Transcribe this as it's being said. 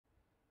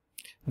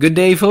Good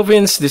day,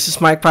 Philippines. This is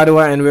Mike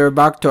Padua, and we're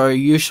back to our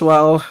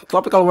usual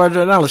tropical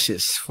weather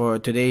analysis for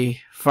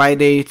today,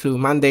 Friday through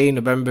Monday,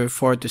 November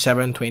 4 to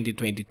 7,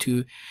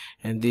 2022.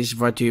 And this is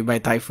brought to you by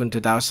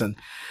Typhoon2000.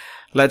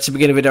 Let's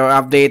begin with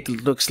our update.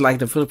 It looks like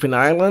the Philippine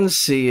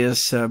Islands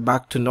is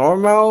back to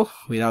normal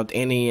without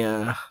any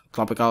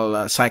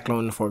tropical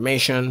cyclone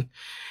formation.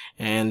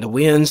 And the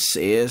winds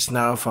is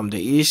now from the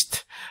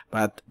east,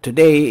 but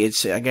today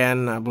it's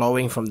again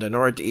blowing from the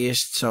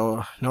northeast,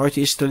 so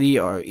northeasterly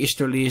or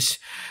easterlies.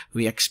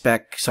 We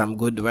expect some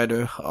good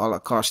weather all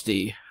across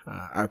the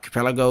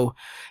archipelago,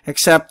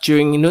 except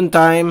during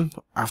noontime,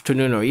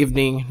 afternoon or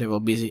evening. There will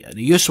be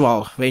the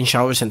usual rain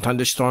showers and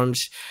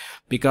thunderstorms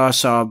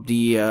because of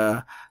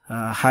the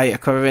high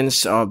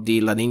occurrence of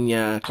the La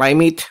Niña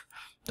climate.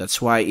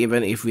 That's why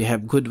even if we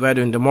have good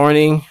weather in the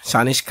morning,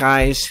 sunny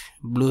skies,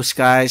 blue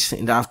skies,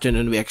 in the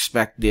afternoon we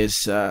expect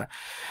these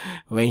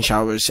rain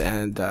showers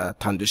and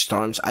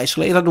thunderstorms.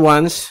 Isolated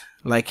ones,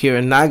 like here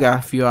in Naga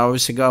a few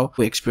hours ago,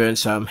 we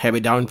experienced some heavy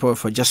downpour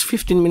for just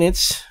 15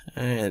 minutes,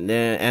 and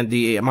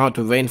the amount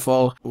of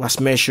rainfall was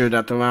measured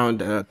at around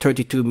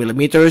 32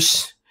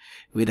 millimeters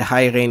with a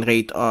high rain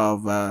rate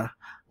of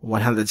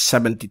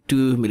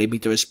 172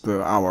 millimeters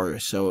per hour.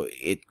 So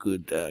it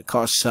could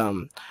cause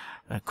some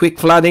quick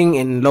flooding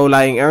in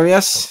low-lying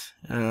areas,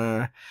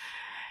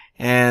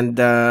 and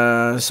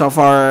so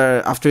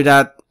far after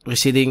that,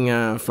 receding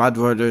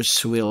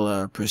floodwaters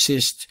will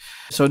persist.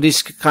 So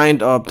this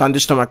kind of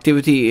thunderstorm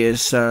activity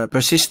is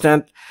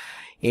persistent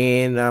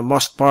in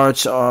most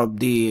parts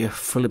of the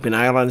Philippine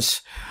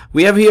Islands.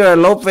 We have here a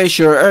low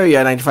pressure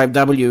area,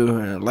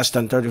 95W, less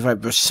than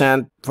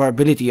 35%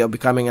 probability of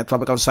becoming a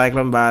tropical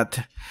cyclone, but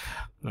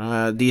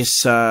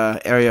this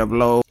area of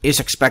low is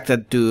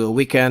expected to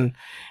weaken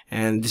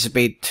and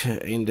dissipate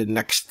in the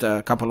next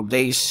couple of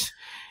days.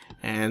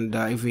 And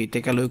if we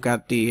take a look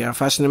at the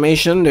fast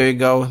animation, there you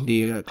go,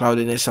 the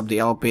cloudiness of the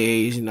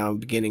LPA is now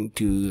beginning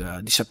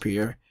to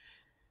disappear.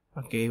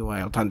 Okay,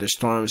 while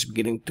thunderstorms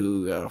beginning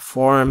to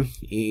form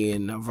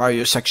in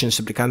various sections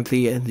of the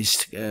country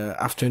this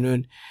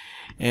afternoon.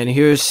 And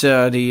here's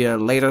the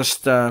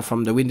latest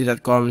from the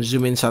windy.com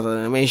zoom in satellite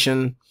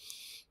animation.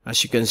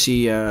 As you can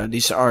see,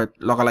 these are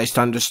localized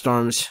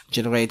thunderstorms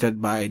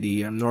generated by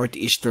the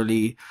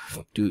northeasterly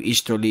to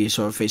easterly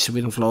surface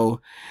wind flow.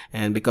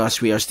 And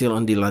because we are still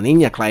on the La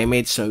Niña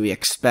climate, so we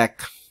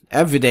expect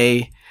every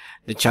day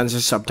the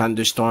chances of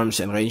thunderstorms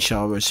and rain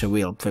showers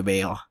will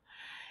prevail,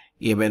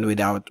 even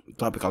without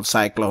tropical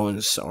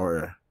cyclones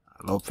or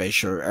low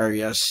pressure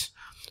areas.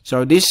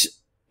 So this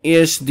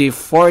is the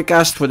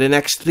forecast for the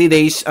next 3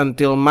 days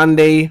until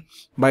Monday.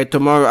 By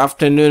tomorrow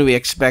afternoon, we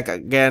expect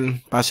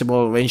again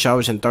possible rain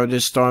showers and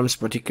thunderstorms,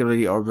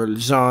 particularly over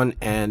Luzon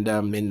and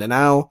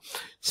Mindanao.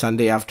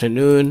 Sunday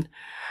afternoon,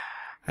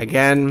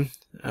 again,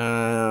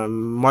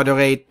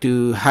 moderate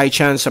to high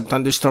chance of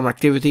thunderstorm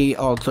activity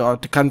all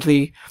throughout the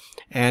country.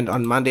 And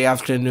on Monday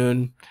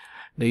afternoon,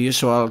 the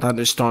usual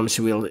thunderstorms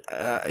will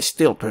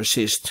still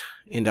persist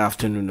in the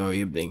afternoon or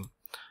evening.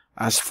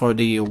 As for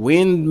the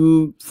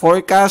wind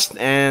forecast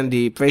and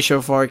the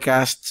pressure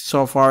forecast,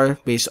 so far,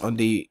 based on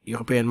the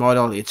European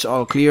model, it's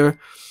all clear.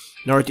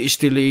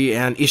 Northeasterly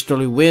and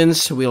easterly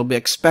winds will be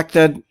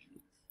expected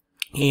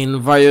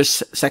in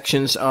various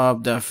sections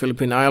of the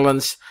Philippine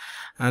Islands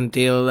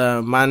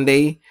until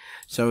Monday.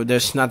 So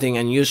there's nothing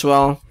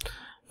unusual.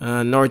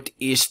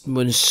 Northeast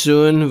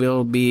monsoon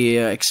will be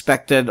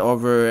expected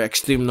over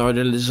extreme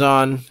northern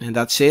Luzon, and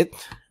that's it.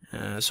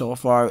 So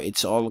far,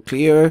 it's all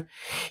clear.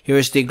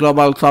 Here's the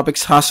Global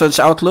Tropics Hazards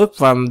Outlook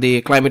from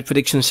the Climate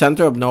Prediction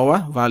Center of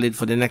NOAA, valid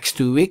for the next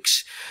 2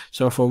 weeks.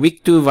 So for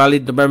week 2,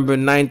 valid November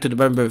 9 to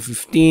November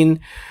 15,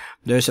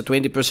 there's a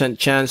 20%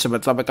 chance of a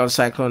tropical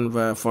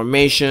cyclone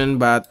formation.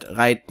 But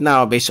right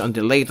now, based on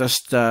the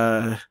latest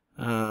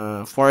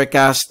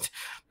forecast,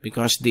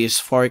 because this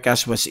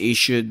forecast was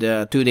issued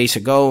 2 days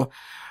ago,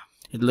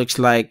 it looks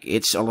like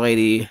it's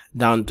already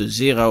down to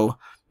 0.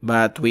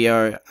 But we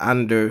are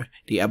under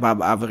the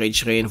above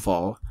average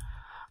rainfall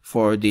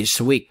for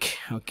this week.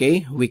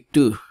 Okay, week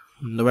 2,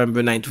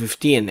 November 9 to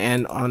 15.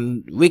 And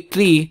on week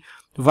 3,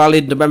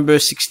 valid November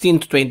 16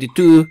 to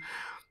 22,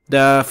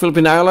 the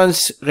Philippine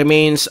Islands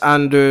remains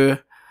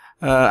under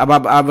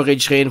above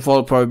average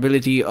rainfall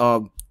probability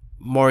of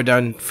more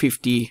than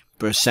 50%.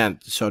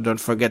 So don't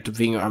forget to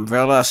bring your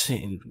umbrellas,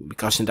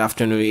 because in the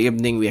afternoon or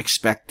evening we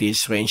expect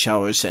these rain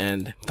showers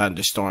and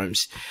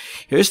thunderstorms.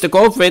 Here's the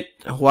culprit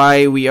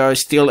why we are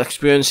still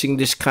experiencing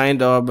this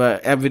kind of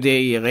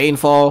everyday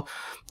rainfall.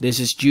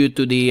 This is due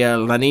to the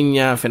La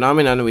Niña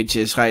phenomenon, which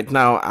is right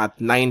now at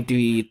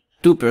 92%.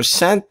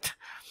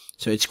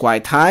 So it's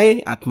quite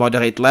high at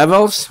moderate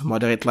levels,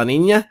 moderate La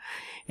Niña.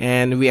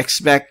 And we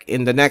expect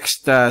in the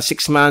next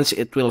 6 months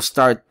it will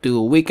start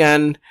to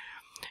weaken.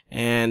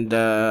 And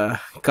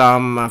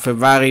come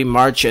February,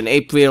 March, and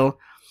April,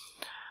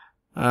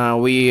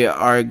 we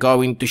are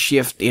going to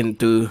shift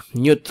into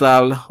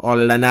neutral or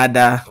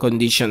lanada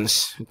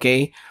conditions.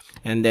 Okay,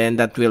 and then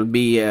that will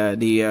be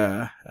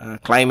the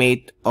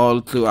climate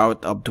all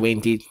throughout of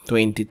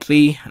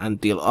 2023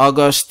 until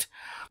August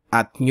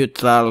at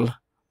neutral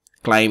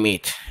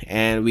Climate,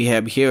 and we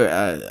have here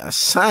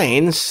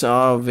signs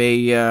of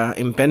a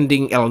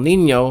impending El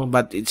Nino,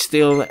 but it's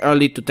still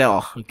early to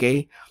tell.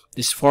 Okay,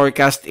 this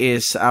forecast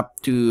is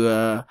up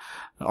to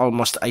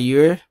almost a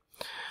year,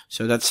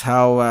 so that's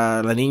how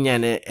La Nina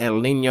and El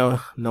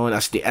Nino, known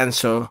as the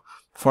ENSO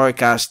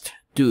forecast,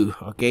 do.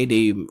 Okay,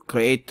 they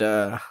create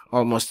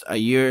almost a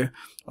year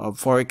of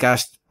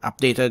forecast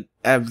updated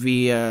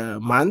every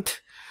month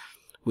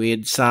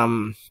with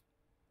some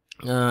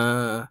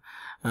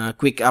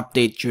quick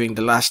update during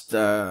the last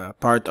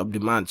part of the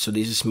month. So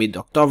this is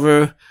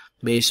mid-October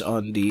based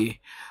on the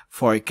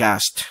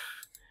forecast.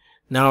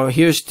 Now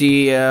here's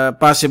the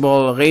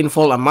possible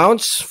rainfall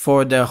amounts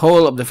for the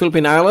whole of the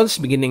Philippine Islands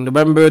beginning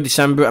November,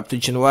 December up to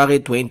January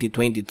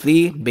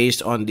 2023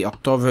 based on the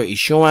October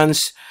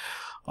issuance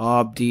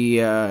of the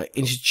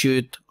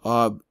Institute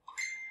of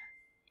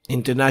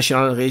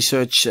International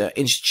Research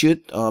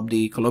Institute of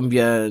the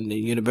Columbia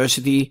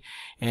University.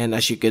 And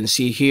as you can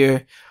see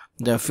here,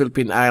 the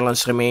Philippine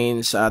Islands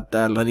remains at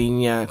La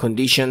Nina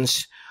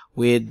conditions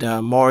with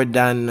more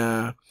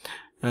than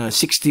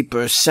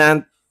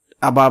 60%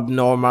 above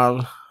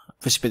normal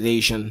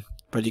precipitation,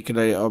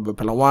 particularly over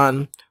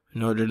Palawan,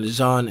 Northern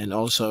Luzon, and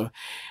also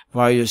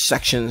various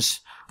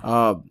sections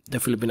of the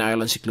Philippine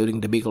Islands,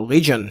 including the Bicol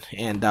region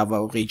and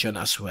Davao region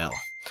as well.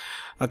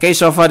 Okay,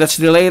 so far that's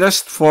the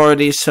latest for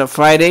this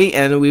Friday,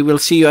 and we will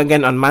see you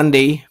again on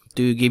Monday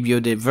to give you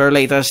the very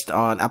latest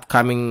on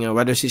upcoming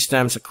weather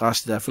systems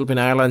across the Philippine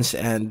Islands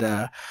and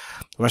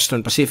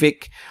Western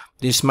Pacific.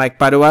 This is Mike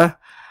Padua.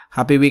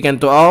 Happy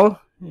weekend to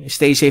all.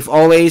 Stay safe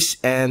always,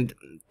 and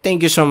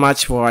thank you so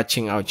much for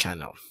watching our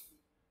channel.